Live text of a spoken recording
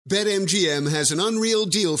BetMGM has an unreal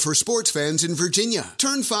deal for sports fans in Virginia.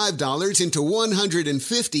 Turn $5 into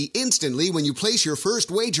 $150 instantly when you place your first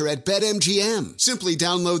wager at BetMGM. Simply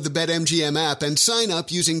download the BetMGM app and sign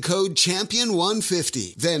up using code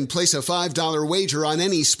CHAMPION150. Then place a $5 wager on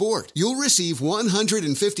any sport. You'll receive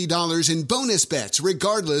 $150 in bonus bets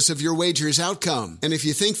regardless of your wager's outcome. And if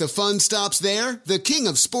you think the fun stops there, the King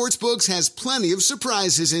of Sportsbooks has plenty of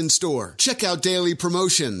surprises in store. Check out daily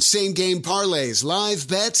promotions, same-game parlays, live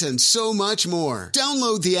bets, and so much more.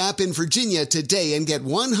 Download the app in Virginia today and get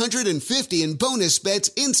 $150 in bonus bets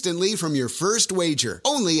instantly from your first wager.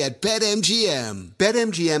 Only at BetMGM.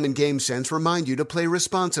 BetMGM and GameSense remind you to play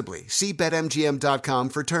responsibly. See BetMGM.com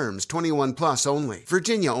for terms. 21 plus only.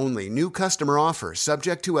 Virginia only. New customer offer.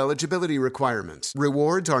 Subject to eligibility requirements.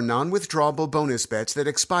 Rewards are non-withdrawable bonus bets that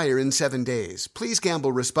expire in 7 days. Please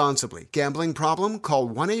gamble responsibly. Gambling problem? Call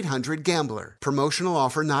 1-800-GAMBLER. Promotional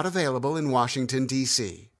offer not available in Washington,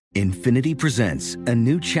 D.C. Infiniti presents a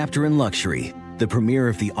new chapter in luxury, the premiere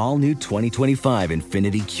of the all-new 2025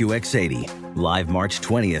 Infiniti QX80, live March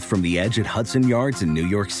 20th from the Edge at Hudson Yards in New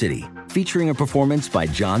York City, featuring a performance by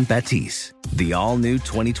John Batiste. The all-new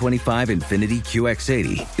 2025 Infiniti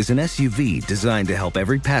QX80 is an SUV designed to help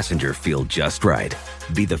every passenger feel just right.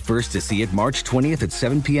 Be the first to see it March 20th at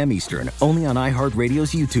 7 p.m. Eastern, only on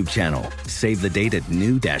iHeartRadio's YouTube channel. Save the date at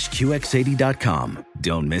new-QX80.com.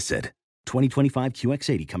 Don't miss it. 2025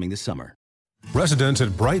 QX80 coming this summer. Residents at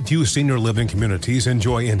Brightview Senior Living Communities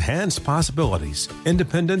enjoy enhanced possibilities,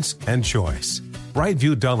 independence, and choice.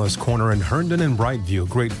 Brightview Dulles Corner in Herndon and Brightview,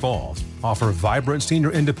 Great Falls, offer vibrant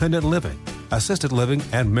senior independent living, assisted living,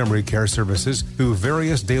 and memory care services through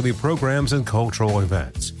various daily programs and cultural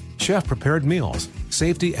events. Chef-prepared meals,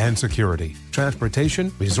 safety and security,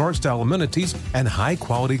 transportation, resort-style amenities, and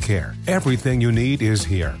high-quality care. Everything you need is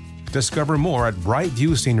here. Discover more at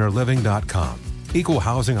brightviewseniorliving.com. Equal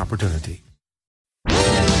housing opportunity.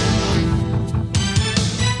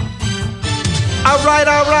 All right.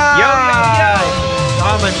 Yo.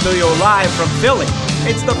 Coming to you live from Philly.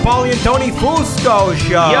 It's the Paulie and Tony Fusco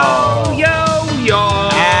show. Yo.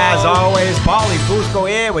 As always, Paulie Fusco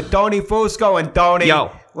here with Tony Fusco. And Tony,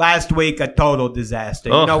 last week, a total disaster.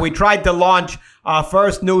 Ugh. You know, we tried to launch our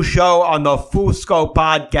first new show on the Fusco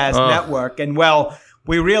Podcast Network. And, well,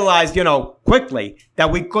 we realized, quickly that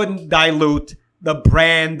we couldn't dilute the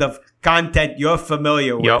brand of content you're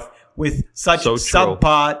familiar with such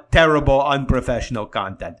subpar, terrible, unprofessional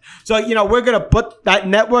content. So, we're going to put that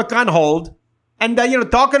network on hold. And,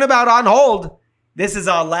 talking about on hold, this is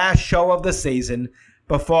our last show of the season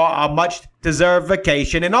before our much-deserved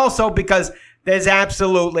vacation. And also because there's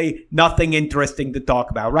absolutely nothing interesting to talk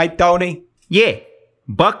about. Right, Tony? Yeah.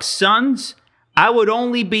 Bucks Suns? I would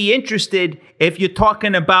only be interested if you're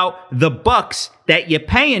talking about the Bucks that you're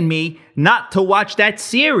paying me not to watch that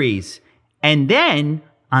series. And then,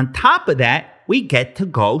 on top of that, we get to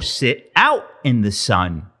go sit out in the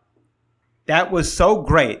sun. That was so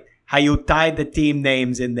great how you tied the team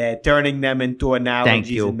names in there, turning them into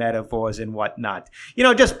analogies and metaphors and whatnot.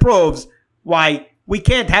 Just proves why we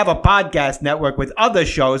can't have a podcast network with other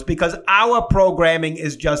shows because our programming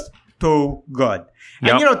is just too good.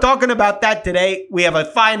 And, talking about that today, we have a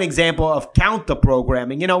fine example of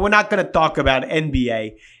counter-programming. We're not going to talk about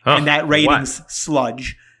NBA and that ratings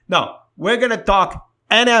sludge. No, we're going to talk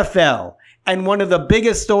NFL and one of the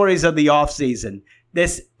biggest stories of the offseason,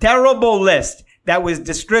 this terrible list that was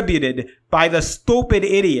distributed by the stupid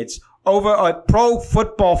idiots over at Pro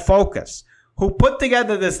Football Focus, who put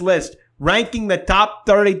together this list ranking the top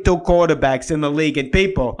 32 quarterbacks in the league. And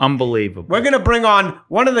people, unbelievable. We're going to bring on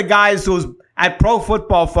one of the guys who's at Pro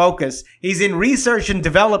Football Focus. He's in research and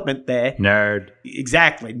development there. Nerd.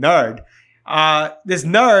 Exactly, nerd. This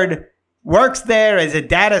nerd works there as a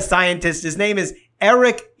data scientist. His name is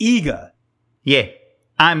Eric Eager. Yeah,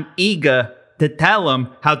 I'm eager to tell him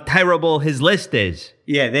how terrible his list is.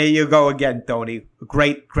 Yeah, there you go again, Tony.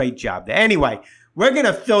 Great job there. Anyway, we're going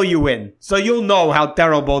to fill you in so you'll know how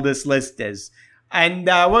terrible this list is. And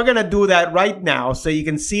we're going to do that right now so you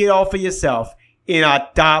can see it all for yourself in our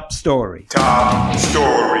top story. Top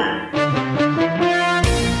story.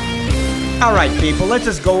 All right, people, let's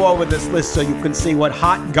just go over this list so you can see what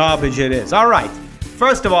hot garbage it is. All right.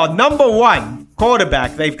 First of all, number one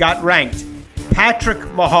quarterback they've got ranked, Patrick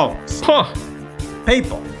Mahomes.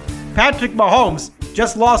 People, Patrick Mahomes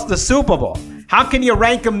just lost the Super Bowl. How can you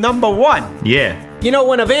rank him number one? Yeah.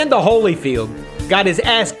 When Evander Holyfield got his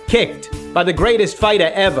ass kicked by the greatest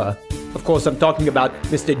fighter ever, of course I'm talking about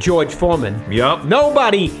Mr. George Foreman. Yup.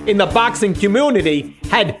 Nobody in the boxing community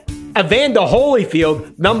had Evander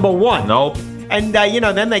Holyfield number one. Nope. And,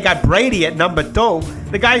 then they got Brady at number two.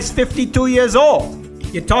 The guy's 52 years old.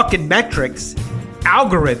 You're talking metrics,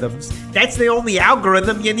 algorithms. That's the only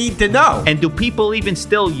algorithm you need to know. And do people even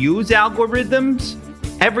still use algorithms?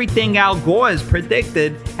 Everything Al Gore has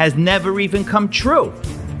predicted has never even come true.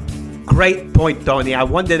 Great point, Tony. I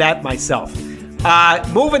wonder that myself.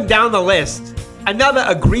 Moving down the list, another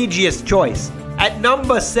egregious choice. At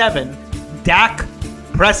number 7, Dak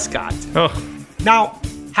Prescott. Ugh. Now,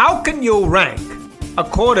 how can you rank a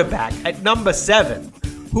quarterback at number 7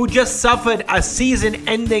 who just suffered a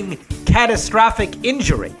season-ending catastrophic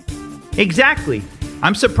injury? Exactly.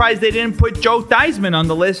 I'm surprised they didn't put Joe Theismann on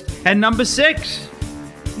the list at number 6.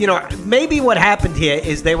 You know, maybe what happened here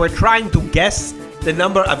is they were trying to guess the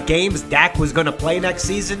number of games Dak was going to play next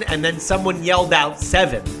season, and then someone yelled out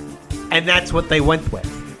 7, and that's what they went with.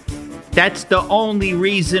 That's the only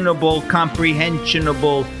reasonable,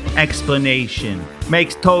 comprehensionable explanation.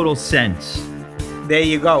 Makes total sense. There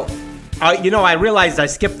you go. I realized I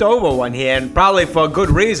skipped over one here, and probably for a good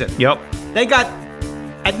reason. Yep. They got,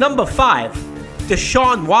 at number 5,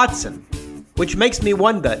 Deshaun Watson, which makes me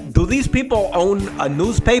wonder, do these people own a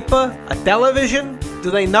newspaper, a television?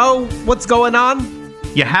 Do they know what's going on?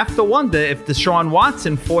 You have to wonder if Deshaun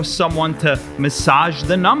Watson forced someone to massage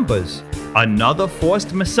the numbers. Another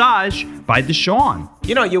forced massage by Deshaun.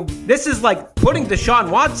 This is like putting Deshaun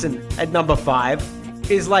Watson at number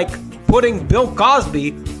 5 is like putting Bill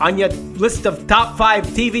Cosby on your list of top 5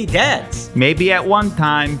 TV dads. Maybe at one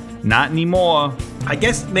time, not anymore. I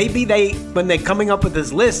guess maybe when they're coming up with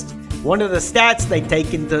this list, one of the stats they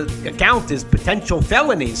take into account is potential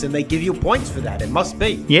felonies, and they give you points for that. It must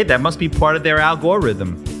be. Yeah, that must be part of their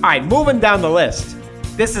algorithm. All right, moving down the list.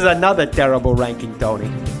 This is another terrible ranking, Tony.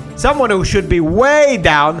 Someone who should be way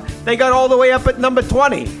down, they got all the way up at number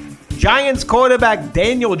 20. Giants quarterback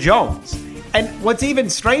Daniel Jones. And what's even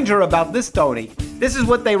stranger about this, Tony, this is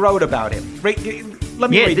what they wrote about him. Let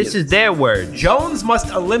me read this is their word. Jones must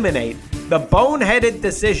eliminate the boneheaded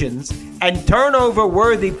decisions and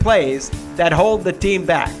turnover-worthy plays that hold the team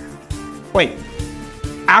back. Wait,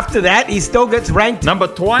 after that, he still gets ranked number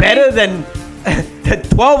 20? Better than the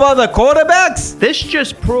 12 other quarterbacks? This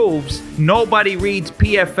just proves nobody reads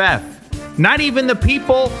PFF. Not even the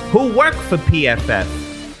people who work for PFF.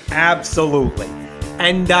 Absolutely.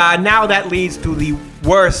 And now that leads to the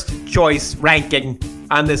worst choice ranking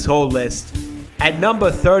on this whole list. At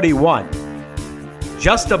number 31,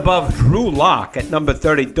 just above Drew Lock at number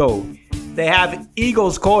 32, they have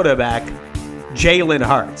Eagles quarterback Jalen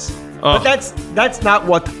Hurts. But that's not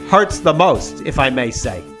what hurts the most, if I may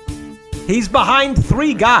say. He's behind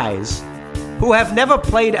 3 guys who have never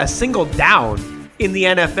played a single down in the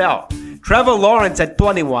NFL. Trevor Lawrence at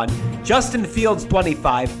 21, Justin Fields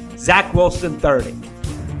 25, Zach Wilson 30.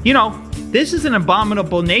 This is an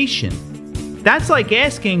abominable nation. That's like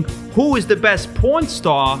asking who is the best porn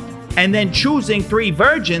star and then choosing 3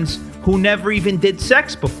 virgins who never even did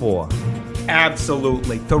sex before.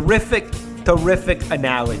 Absolutely. Terrific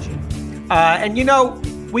analogy.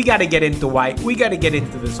 And we got to get into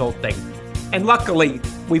this whole thing. And luckily,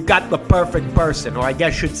 we've got the perfect person, or I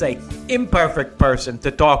guess I should say imperfect person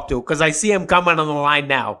to talk to, because I see him coming on the line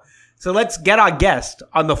now. So let's get our guest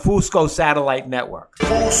on the Fusco Satellite Network.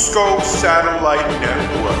 Fusco Satellite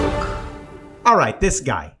Network. All right, this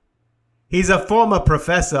guy. He's a former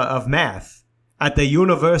professor of math at the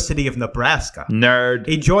University of Nebraska. Nerd.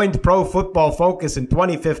 He joined Pro Football Focus in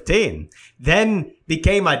 2015, then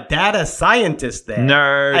became a data scientist there.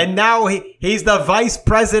 Nerd. And now he's the vice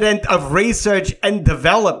president of research and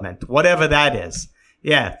development, whatever that is.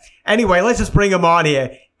 Yeah. Anyway, let's just bring him on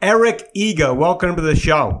here. Eric Eager, welcome to the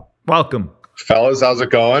show. Welcome. Fellas, how's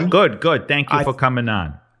it going? Good. Thank you for coming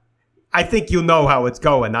on. I think you know how it's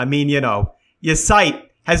going. I mean, your site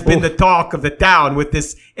has been the talk of the town with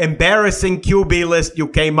this embarrassing QB list you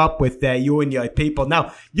came up with there, you and your people.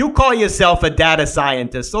 Now, you call yourself a data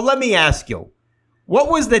scientist, so let me ask you,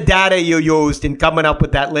 what was the data you used in coming up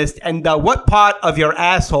with that list, and what part of your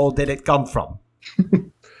asshole did it come from?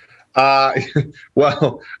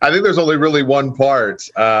 Well, I think there's only really one part.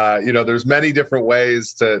 There's many different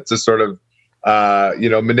ways to sort of,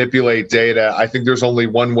 manipulate data. I think there's only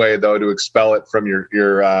one way, though, to expel it from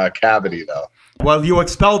your cavity, though. Well, you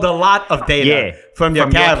expelled a lot of data from your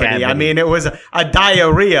cavity. I mean, it was a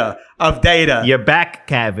diarrhea of data. Your back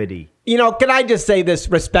cavity. Can I just say this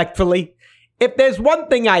respectfully? If there's one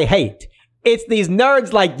thing I hate, it's these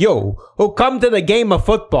nerds like you who come to the game of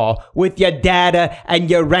football with your data and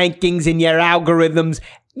your rankings and your algorithms.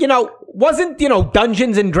 Wasn't,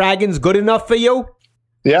 Dungeons and Dragons good enough for you?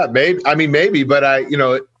 Yeah, maybe, but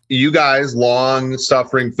you guys,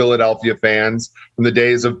 long-suffering Philadelphia fans, from the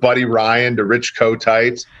days of Buddy Ryan to Rich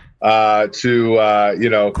Kotite,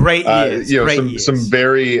 to great years, some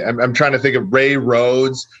very. I'm trying to think of Ray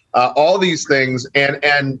Rhodes, all these things,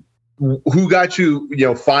 and who got you,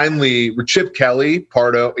 finally Chip Kelly,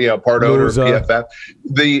 part owner of PFF.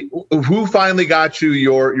 Who finally got you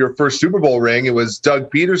your first Super Bowl ring? It was Doug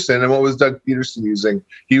Peterson. And what was Doug Peterson using?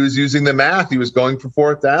 He was using the math. He was going for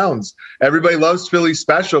fourth downs. Everybody loves Philly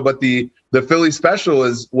special, but the Philly special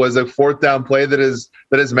was a fourth down play that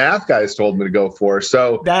his math guys told me to go for.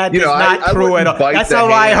 So that is not true at all. That's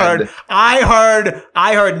all I heard.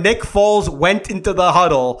 I heard Nick Foles went into the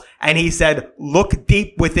huddle and he said, "Look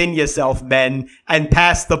deep within yourself, men, and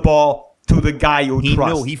pass the ball to the guy you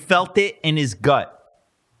trust." He knew. He felt it in his gut.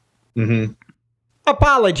 Mm-hmm.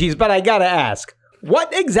 Apologies, but I gotta ask.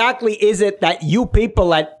 What exactly is it that you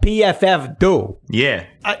people at PFF do? Yeah.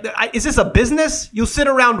 Is this a business? You sit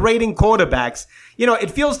around rating quarterbacks.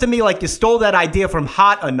 It feels to me like you stole that idea from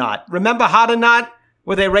Hot or Not. Remember Hot or Not,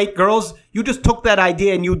 where they rate girls? You just took that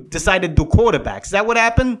idea and you decided to do quarterbacks. Is that what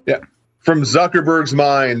happened? Yeah. From Zuckerberg's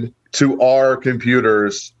mind to our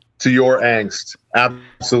computers to your angst.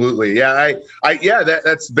 Absolutely. Yeah.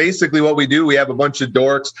 That's basically what we do. We have a bunch of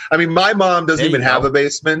dorks. I mean, my mom doesn't even have a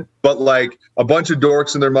basement, but like a bunch of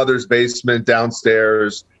dorks in their mother's basement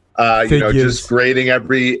downstairs, just grading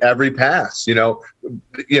every pass,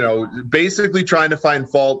 basically trying to find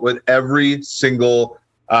fault with every single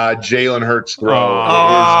Jalen Hurts throw.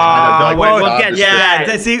 We'll get to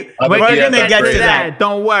that. See, we're going to get to that.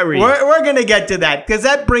 Don't worry. We're going to get to that because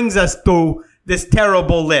that brings us to this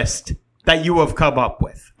terrible list that you have come up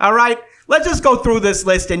with. All right? Let's just go through this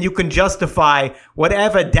list and you can justify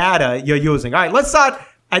whatever data you're using. All right, let's start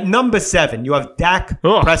at number 7. You have Dak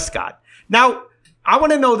Prescott. Now, I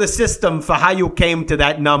want to know the system for how you came to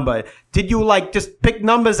that number. Did you just pick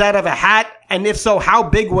numbers out of a hat? And if so, how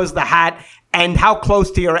big was the hat and how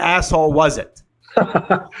close to your asshole was it?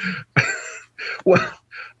 Well,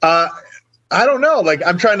 I don't know.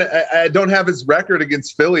 I'm trying to. I don't have his record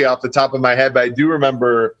against Philly off the top of my head, but I do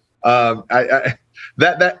remember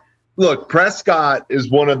Look, Prescott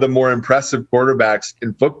is one of the more impressive quarterbacks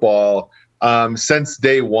in football since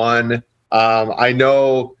day one. I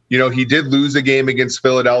know, he did lose a game against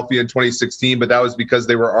Philadelphia in 2016, but that was because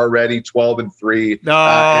they were already 12-3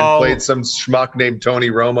 and played some schmuck named Tony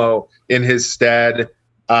Romo in his stead.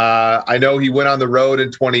 I know he went on the road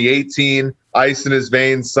in 2018. Ice in his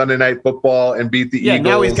veins, Sunday Night Football, and beat the Eagles. Yeah,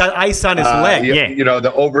 now he's got ice on his leg.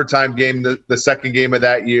 The overtime game, the second game of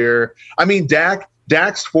that year. I mean,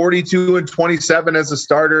 Dak's 42-27 as a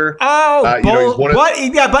starter. But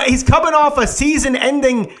he's coming off a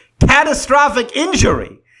season-ending catastrophic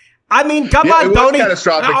injury. I mean, come on, Tony.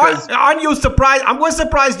 Aren't you surprised? We're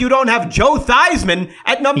surprised you don't have Joe Theismann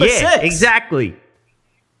at number 6. Exactly.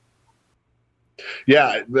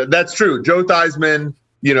 Yeah, that's true. Joe Theismann,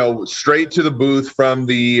 straight to the booth from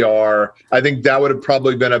the ER. I think that would have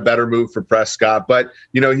probably been a better move for Prescott. But,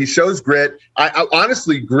 he shows grit. I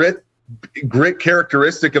honestly, grit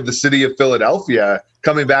characteristic of the city of Philadelphia,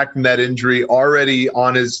 coming back from that injury, already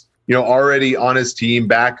on his team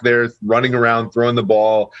back there, running around, throwing the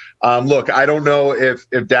ball. Look, I don't know if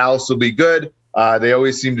Dallas will be good. They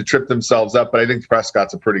always seem to trip themselves up, but I think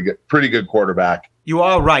Prescott's a pretty good quarterback. You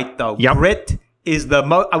are right, though. Yep. Grit is the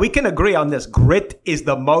most. We can agree on this. Grit is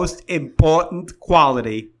the most important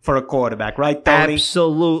quality for a quarterback, right, Tony?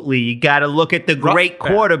 Absolutely. You got to look at the great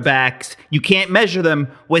quarterbacks. You can't measure them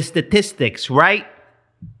with statistics, right?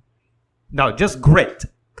 No, just grit.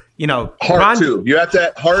 Heart too. You have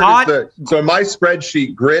to heart is so in my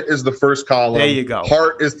spreadsheet, grit is the first column. There you go.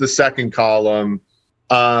 Heart is the second column.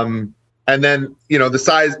 And then, the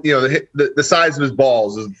size, the size of his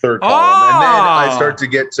balls is the third column. And then I start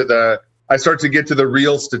to get to the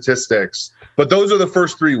real statistics. But those are the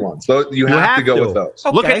first 3 ones. So you have to go with those.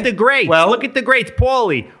 Okay. Look at the greats. Look at the greats.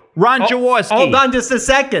 Paulie, Ron Jaworski. Hold on just a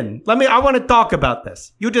second. I want to talk about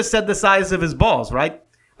this. You just said the size of his balls, right?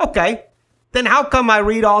 Okay. Then how come I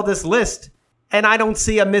read all this list and I don't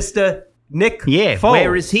see a Mr. Nick Foles?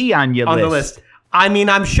 Where is he on your the list? I mean,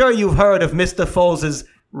 I'm sure you've heard of Mr. Foles'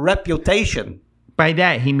 reputation. By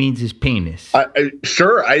that, he means his penis.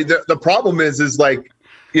 Sure. The problem is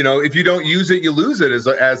if you don't use it, you lose it,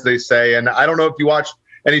 as they say. And I don't know if you watched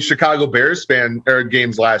any Chicago Bears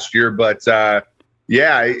games last year, but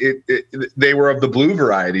they were of the blue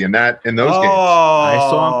variety in those games. I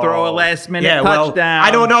saw him throw a last-minute touchdown.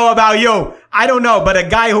 I don't know about you. I don't know, but a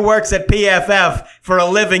guy who works at PFF for a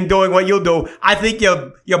living doing what you do, I think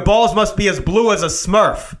your balls must be as blue as a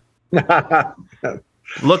Smurf.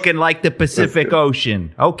 Looking like the Pacific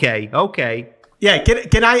Ocean. Okay. Yeah,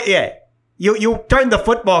 can I? Yeah. You turned to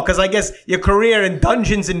football because I guess your career in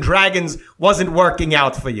Dungeons and Dragons wasn't working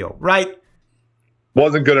out for you, right?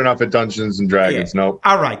 Wasn't good enough at Dungeons and Dragons, nope.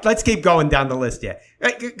 All right, let's keep going down the list here.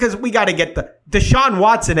 Because we got to get the Deshaun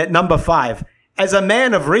Watson at number 5. As a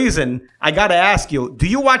man of reason, I got to ask you, do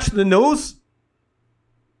you watch the news?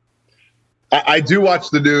 I do watch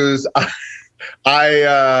the news.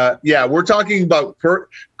 We're talking about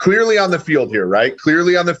clearly on the field here, right?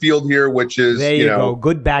 Clearly on the field here, which is, there you go.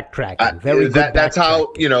 Good backtracking. Very good. That's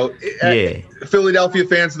how, Philadelphia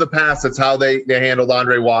fans of the past, that's how they handled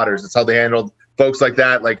Andre Waters. That's how they handled folks like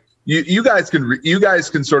that. Like you guys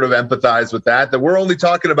can sort of empathize with that we're only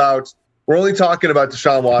talking about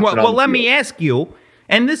Deshaun Watson. Well, let me ask you,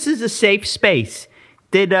 and this is a safe space.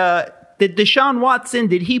 Did Deshaun Watson,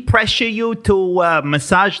 did he pressure you to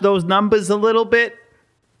massage those numbers a little bit?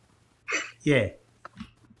 Yeah.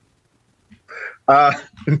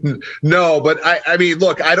 No, but I mean,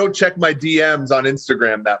 look, I don't check my DMs on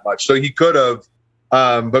Instagram that much, so he could have,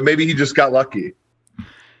 but maybe he just got lucky.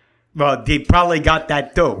 Well, he probably got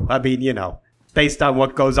that too. I mean, based on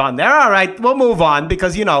what goes on there. All right, we'll move on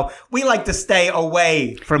because, we like to stay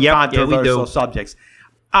away from controversial subjects.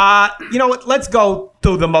 What? Let's go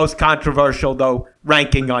to the most controversial, though,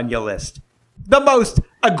 ranking on your list. The most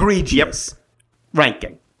egregious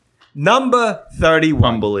ranking. Number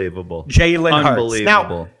 31. Unbelievable. Jalen Hurts.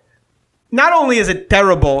 Now, not only is it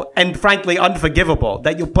terrible and, frankly, unforgivable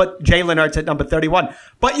that you put Jalen Hurts at number 31,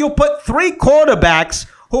 but you put 3 quarterbacks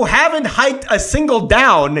who haven't hiked a single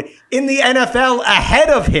down in the NFL ahead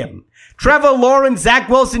of him. Trevor Lawrence, Zach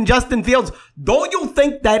Wilson, Justin Fields. Don't you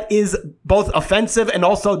think that is both offensive and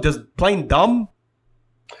also just plain dumb?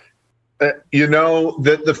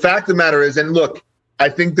 The fact of the matter is, and look, I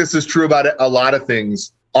think this is true about a lot of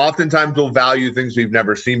things. Oftentimes we'll value things we've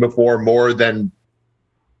never seen before more than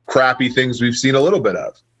crappy things we've seen a little bit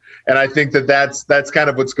of. And I think that's kind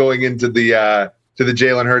of what's going into the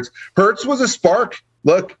Jalen Hurts. Hurts was a spark.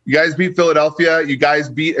 Look, you guys beat Philadelphia. You guys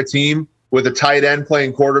beat a team with a tight end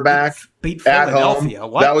playing quarterback beat at home.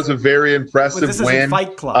 What? That was a very impressive this win. Isn't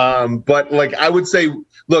Fight Club. But I would say,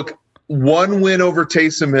 look, 1 win over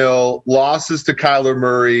Taysom Hill, losses to Kyler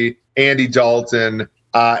Murray, Andy Dalton,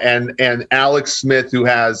 and Alex Smith, who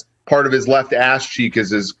has part of his left ass cheek as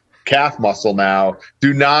his calf muscle now,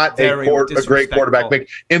 do not a great quarterback make.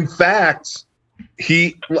 In fact,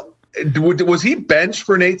 was he benched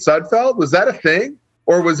for Nate Sudfeld? Was that a thing?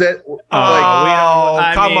 Or was it come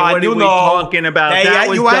on! What are we talking about?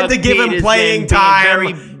 You had to give him playing time.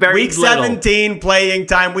 Very, very Week 17 playing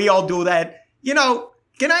time. We all do that.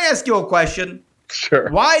 Can I ask you a question? Sure.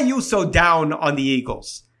 Why are you so down on the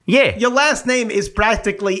Eagles? Yeah. Your last name is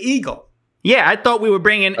practically Eagle. Yeah, I thought we were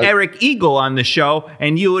bringing Eric Eagle on the show,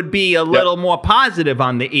 and you would be a little more positive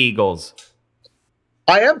on the Eagles.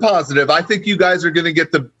 I am positive. I think you guys are going to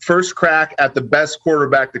get the first crack at the best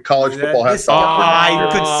quarterback that college football has. I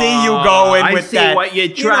could see you going with that. I see what you're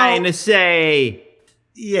trying to say.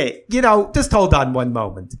 Yeah, just hold on one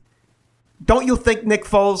moment. Don't you think Nick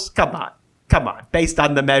Foles? Come on. Based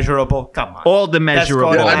on the measurable, come on. All the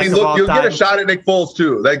measurable. I mean, look, you'll get a shot at Nick Foles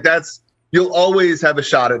too. You'll always have a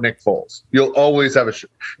shot at Nick Foles. You'll always have a shot.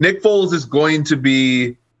 Nick Foles is going to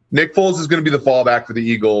be the fallback for the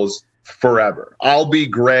Eagles forever. I'll be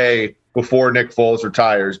gray before Nick Foles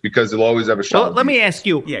retires because he'll always have a shot. Well, let me ask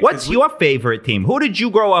you, what's your favorite team? Who did you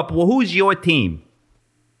grow up with? Who's your team?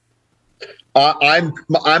 I'm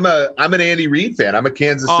an Andy Reid fan. I'm a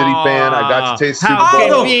Kansas City fan. I got to taste Super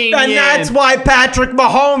Bowl. And that's why Patrick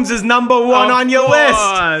Mahomes is number 1 on your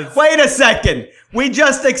list. Wait a second. We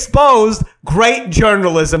just exposed great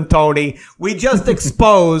journalism, Tony. We just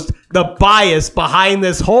exposed the bias behind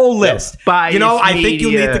this whole list. I think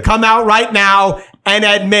you need to come out right now and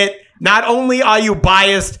admit not only are you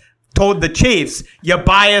biased toward the Chiefs, you're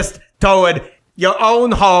biased toward your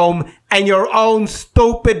own home and your own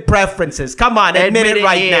stupid preferences. Come on, admit it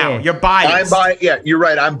right now. You're biased. You're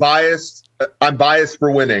right. I'm biased. I'm biased for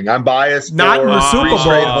winning. I'm biased not for in the Super Bowl. 3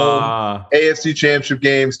 straight home AFC Championship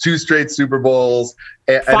games, 2 straight Super Bowls,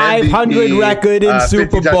 500 record in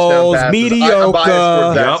Super Bowls, mediocre. I'm biased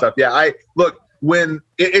for that stuff. Yeah, when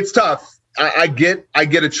it's tough. I get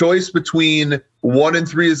a choice between 1 and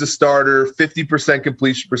 3 as a starter, 50%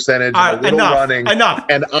 completion percentage, and a little running. Enough.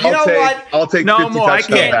 And I'll take no 50 more. I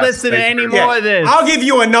touchdown can't listen to any more of this. I'll give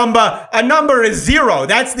you a number. A number is 0.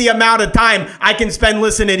 That's the amount of time I can spend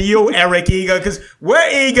listening to you, Eric Eager, because we're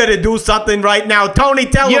eager to do something right now. Tony,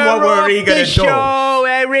 tell them what we're eager to do.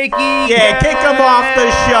 Eric Eager. Yeah, kick him off the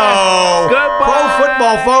show. Goodbye. Pro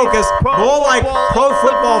Football Focus. More like Pro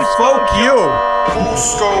Football Folk You.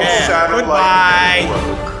 Fusco Satellite Goodbye.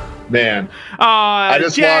 Network. Man. I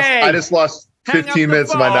just lost 15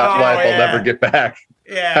 minutes of my life I'll never get back.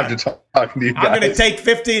 Yeah. After talking to you guys. I'm going to take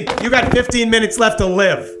 15. You got 15 minutes left to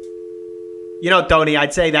live. You know, Tony,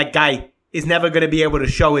 I'd say that guy is never going to be able to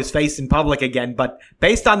show his face in public again. But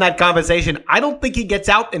based on that conversation, I don't think he gets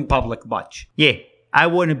out in public much. Yeah, I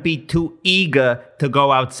wouldn't be too eager to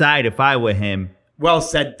go outside if I were him. Well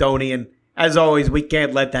said, Tony. And as always, we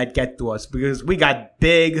can't let that get to us because we got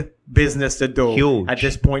big business to do. Huge. At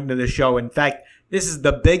this point in the show. In fact, this is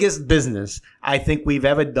the biggest business I think we've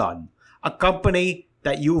ever done. A company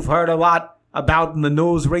that you've heard a lot about in the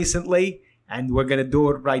news recently, and we're going to do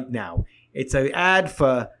it right now. It's an ad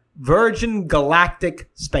for Virgin Galactic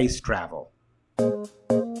Space Travel.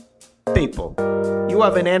 People, you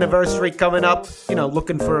have an anniversary coming up,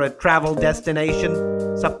 looking for a travel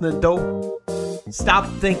destination, something to do? Stop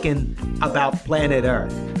thinking about planet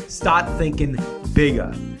Earth. Start thinking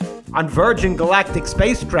bigger. On Virgin Galactic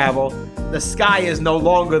Space Travel, the sky is no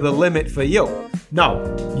longer the limit for you.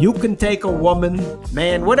 No, you can take a woman,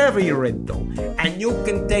 man, whatever you're into, and you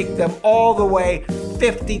can take them all the way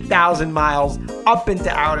 50,000 miles up into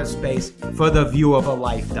outer space for the view of a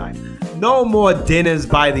lifetime. No more dinners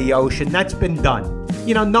by the ocean. That's been done.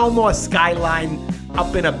 No more skyline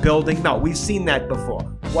up in a building. No, we've seen that before.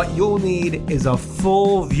 What you'll need is a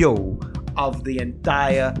full view of the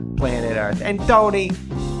entire planet Earth. And Tony,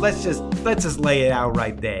 let's just lay it out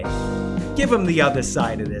right there. Give him the other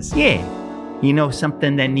side of this. Yeah. You know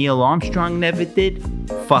something that Neil Armstrong never did?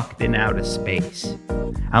 Fucked in outer space.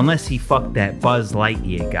 Unless he fucked that Buzz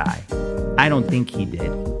Lightyear guy. I don't think he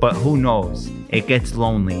did, but who knows? It gets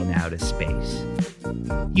lonely in outer space.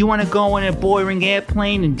 You want to go in a boring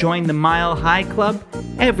airplane and join the Mile High Club?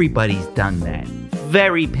 Everybody's done that.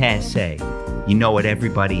 Very passé. You know what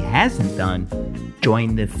everybody hasn't done?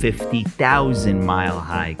 Join the 50,000 Mile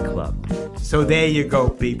High Club. So there you go,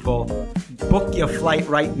 people. Book your flight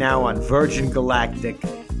right now on Virgin Galactic,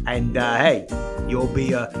 and hey, you'll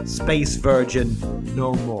be a space virgin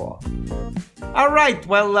no more. All right,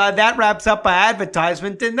 well, that wraps up our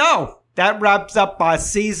advertisement, and that wraps up our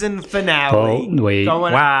season finale. Oh, wait.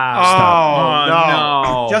 Wow.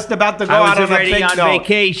 Stop. No. Just about to go out on a big already on note.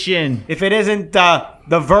 vacation. If it isn't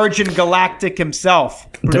the Virgin Galactic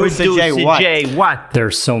himself, Producer Jay Watt.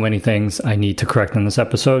 There's so many things I need to correct in this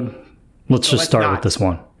episode. Let's start with this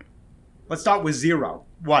one. Let's start with 0.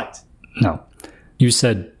 What? No. You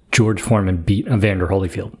said George Foreman beat Evander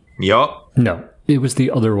Holyfield. Yup. No, it was the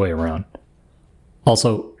other way around.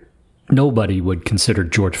 Also, nobody would consider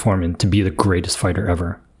George Foreman to be the greatest fighter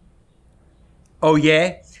ever. Oh,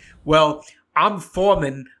 yeah? Well, I'm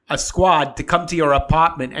forming a squad to come to your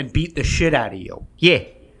apartment and beat the shit out of you. Yeah.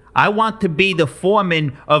 I want to be the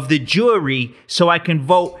foreman of the jury so I can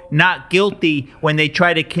vote not guilty when they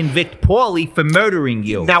try to convict Paulie for murdering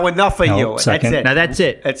you. Now enough of you. Second. That's it. Now that's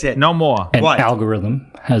it. That's it. No more. An What?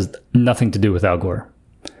 algorithm has nothing to do with Al Gore.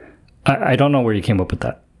 I don't know where you came up with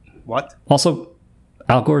that. What? Also,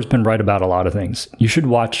 Al Gore's been right about a lot of things. You should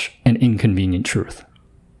watch An Inconvenient Truth.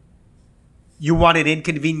 You want an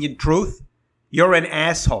inconvenient truth? You're an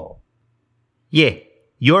asshole. Yeah.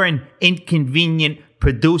 You're an inconvenient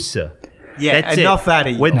producer. Yeah, That's enough it. out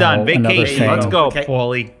of you. We're done. another Vacation. thing. Let's go, Okay.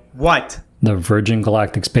 Paulie. What? The Virgin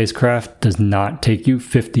Galactic spacecraft does not take you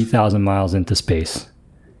 50,000 miles into space.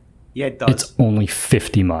 Yeah, it does. It's only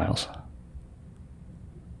 50 miles.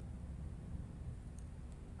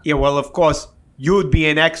 Yeah, well, of course, you'd be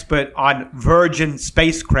an expert on Virgin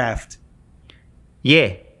spacecraft.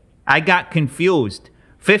 Yeah. I got confused.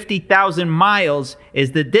 50,000 miles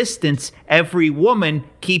is the distance every woman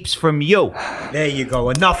keeps from you. There you go.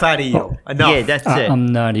 Enough out of you. Enough. Yeah, that's it. I'm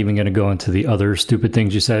not even going to go into the other stupid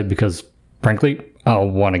things you said because, frankly, I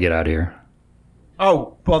want to get out of here.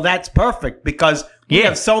 Oh, well, that's perfect because we Yeah.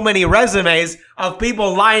 have so many resumes of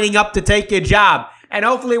people lining up to take your job. And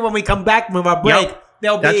hopefully when we come back from our break, Yep.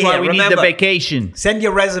 they'll be That's here. why we Remember, need the vacation. send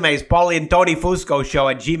your resumes, Paulie and Tony Fusco show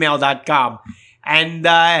at gmail.com. And,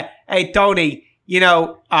 hey, Tony,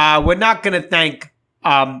 we're not going to thank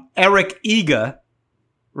Eric Eager,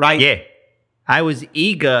 right? Yeah. I was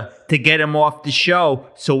eager to get him off the show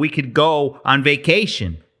so we could go on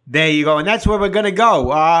vacation. There you go. And that's where we're going to go.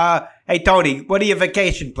 Hey, Tony, what are your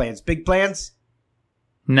vacation plans? Big plans?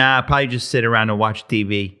 Nah, probably just sit around and watch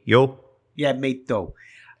TV. You? Yeah, me too.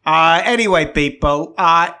 Anyway, people,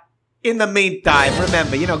 in the meantime,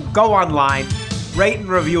 remember, go online, rate and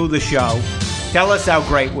review the show. Tell us how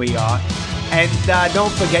great we are. And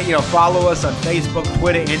don't forget, follow us on Facebook,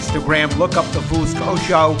 Twitter, Instagram. Look up The Fusco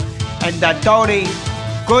Show. And Tony,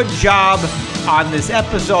 good job on this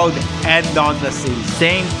episode and on the season.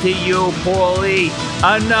 Same to you, Paulie.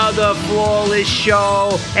 Another flawless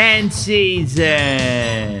show and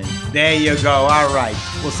season. There you go. All right.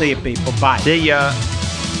 We'll see you, people. Bye. See ya.